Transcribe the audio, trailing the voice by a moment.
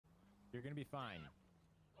You're gonna be fine.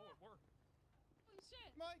 Oh, it worked. Holy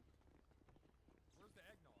shit. Mike, Where's the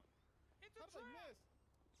eggnog? It's how a did I trap. miss?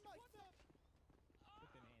 Mike, What no.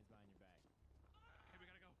 Put them hands behind your back. Hey, we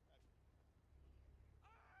gotta go.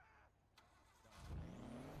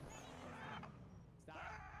 Stop.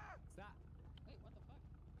 Stop. Wait, what the fuck?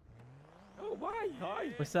 Oh, why?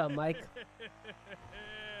 Hi. What's up, Mike?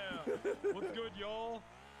 Yeah. What's good, y'all?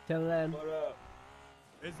 Tedland. What up?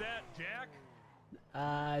 Is that Jack?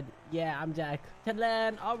 Yeah, I'm Jack.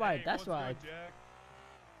 Tedland. All right, Hey, that's what's right. Good, Jack?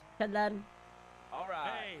 Tedland. All right.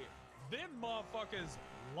 Hey, them motherfuckers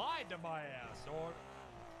lied to my ass, dog.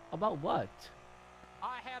 About what?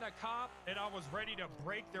 I had a cop and I was ready to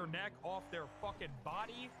break their neck off their fucking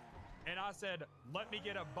body. And I said, let me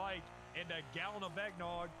get a bite and a gallon of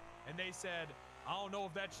eggnog. And they said, I don't know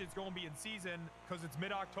if that shit's gonna be in season because it's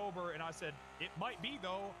mid-October. And I said, it might be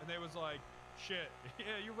though. And they was like, shit, yeah,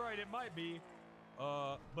 you're right, it might be.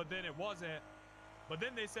 But then it wasn't. But then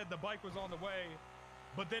they said the bike was on the way.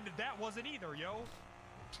 But then that wasn't either, yo.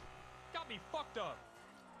 Got me fucked up.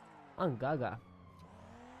 I'm Gaga.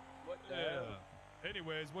 What the Yeah. hell?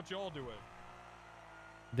 Anyways, what y'all doing?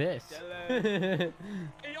 This. Tedland.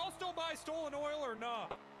 Hey, y'all still buy stolen oil or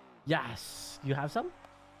not? Yes. You have some?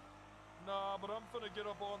 Nah, but I'm finna get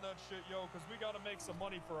up on that shit, yo, because we gotta make some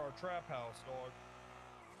money for our trap house, dog.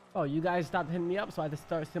 Oh, you guys stopped hitting me up, so I had to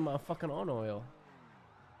start some fucking on oil.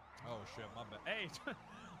 Oh, shit, my bad. Hey,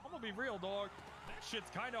 I'm gonna be real, dog. That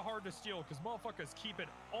shit's kind of hard to steal because motherfuckers keep it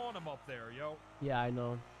on them up there, yo. Yeah, I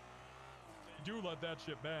know. They do let that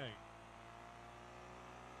shit bang.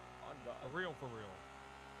 On For God. real, for real.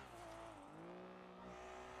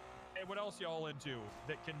 Hey, what else y'all into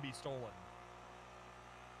that can be stolen?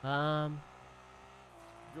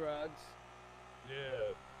 Drugs. Yeah,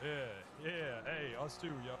 yeah, yeah. Hey, us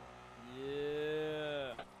too, yo.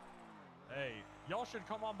 Yeah. Hey, y'all should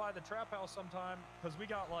come on by the trap house sometime because we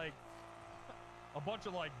got like a bunch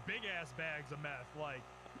of like big ass bags of meth, like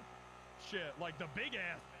shit, like the big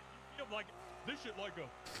ass. You know, like this shit, like the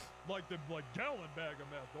gallon bag of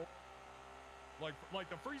meth, dog. Like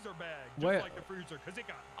the freezer bag, just Where- like the freezer, cause it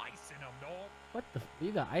got ice in them, dog. What the?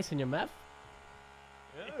 You got ice in your meth?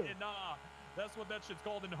 Yeah, nah, that's what that shit's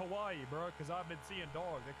called in Hawaii, bro. Cause I've been seeing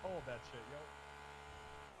dog. They call it that shit,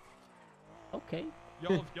 yo. Okay.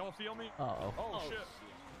 Y'all feel me? Uh-oh. Oh, shit.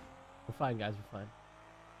 We're fine, guys. We're fine.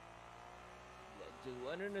 Yeah, just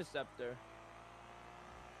one interceptor.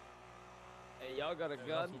 Hey, y'all got a Hey,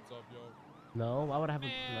 gun? that's what's up, yo. No, why would I have a...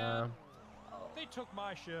 Man. Nah. They took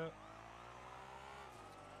my shit.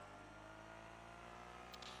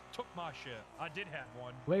 Took my shit. I did have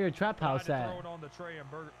one. Where your trap but house I had to throw at? it on the tray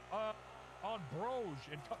and burger. On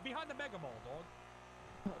Broge and behind the Mega Mall, dog.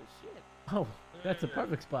 Oh, shit. Oh, that's a Yeah.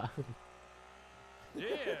 perfect spot. Yeah,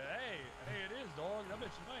 hey, it is, dog. That bitch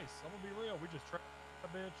is nice. I'm gonna be real. We just trap a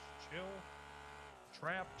bitch, chill,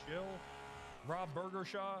 trap, chill, rob burger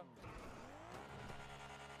shop.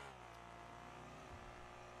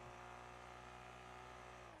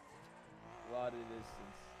 A lot of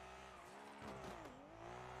distance.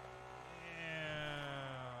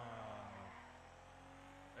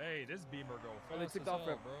 Yeah. Hey, this Beamer go Oh, they fast took as off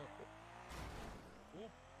hell, from- bro.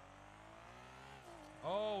 Ooh.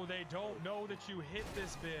 Oh, they don't know that you hit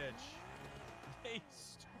this bitch. They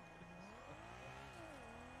stupid.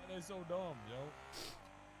 They're so dumb, yo.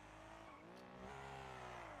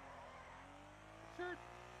 Skirt.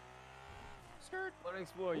 Skirt. One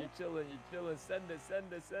explore, you're chilling, you're chilling. Send it,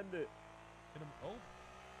 send it, send it. Hit him. Oh.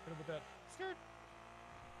 Hit him with that. Skirt.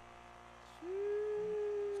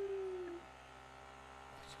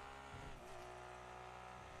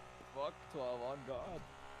 Fuck 12 on God.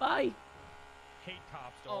 Bye. Hate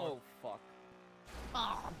cops, Oh, dog. fuck.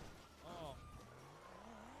 Oh.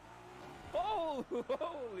 Oh,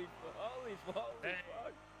 holy fuck. Hey.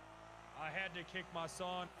 I had to kick my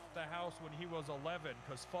son out the house when he was 11,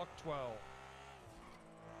 cause fuck 12.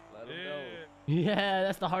 Let him know. Yeah, Yeah,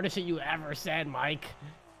 that's the hardest shit you ever said, Mike.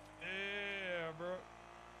 yeah, bro.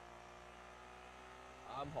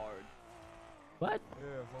 I'm hard. What?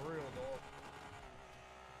 Yeah, for real, dog.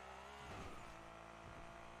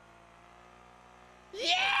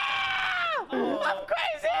 Yeah! I'm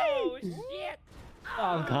crazy! Oh, shit.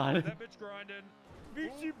 Oh, God. That bitch grinding.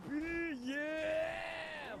 BGP,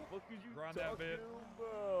 yeah! Fuck is you Grind that talking bit.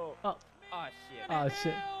 about? Oh, Ah, shit. oh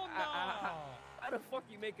shit. Hell no. How the fuck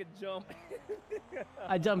you make a jump?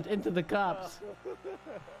 I jumped into the cops.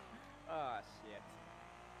 Ah, shit.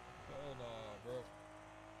 Hell no, bro.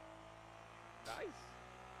 Nice.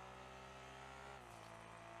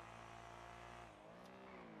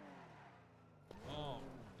 Oh.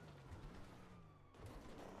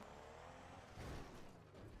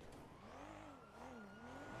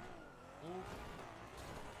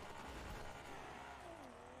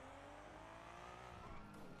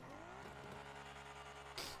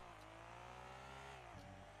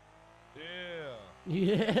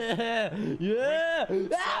 Yeah. Yeah.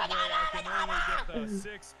 Subway, I can only get the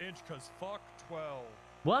 6-inch cause fuck 12.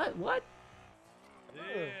 What? What?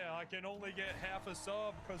 Yeah, I can only get half a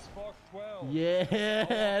sub cause fuck 12. Yeah. That's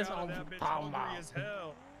That's what I'm that bitch talking hungry about. as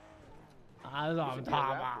hell. That's what I'm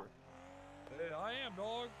talking about. Yeah, I am,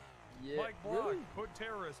 dog. Yeah. Mike Block, Really? hood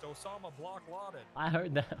terrorist, Osama Block Laden. I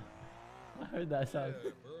heard that. I heard that song. Yeah,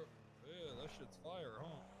 bro. Yeah, that shit's fire,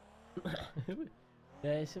 huh?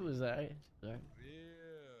 Yeah, shit was alright. Yeah.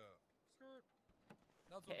 Skirt.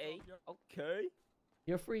 That's what's Okay. up, yo. Okay.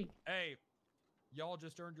 You're free. Hey, y'all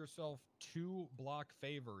just earned yourself 2 block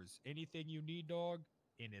favors. Anything you need, dog,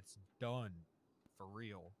 and it's done. For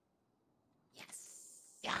real.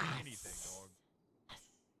 Yes. Anything, dog.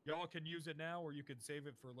 Y'all can use it now or you can save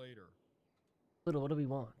it for later. Pluto, what do we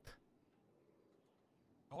want?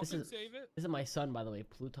 Y'all This can is- save it. This is my son, by the way,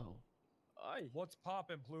 Pluto. Oi. What's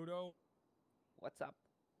poppin', Pluto? What's up?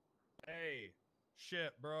 Hey,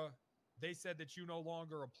 shit, bruh. They said that you no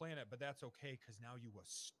longer a planet, but that's okay, because now you a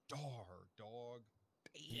star, dog.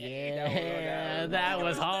 Yeah, that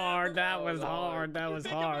was hard. That was hard. That was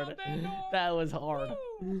Think hard. about that, dog. That was hard.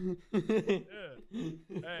 Yeah.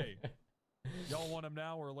 Hey, y'all want him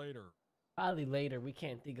now or later? Probably later. We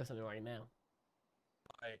can't think of something right now.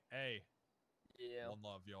 Hey, Yeah. one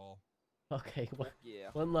love, y'all. Okay, Yeah.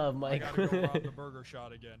 one love, I Mike. gotta go rob the burger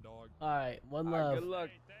shot again, dog. All right, one Alright, love. good luck.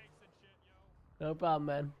 Hey, thanks and shit, yo. No problem,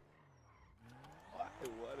 man.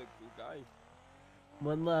 What a cool guy.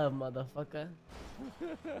 One love, motherfucker.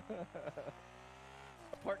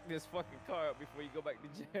 Park this fucking car up before you go back to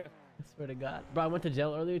jail. I swear to God, bro. I went to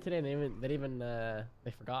jail earlier today, and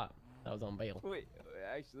they forgot I was on bail. Wait,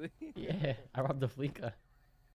 actually. Yeah, I robbed the Fleeca.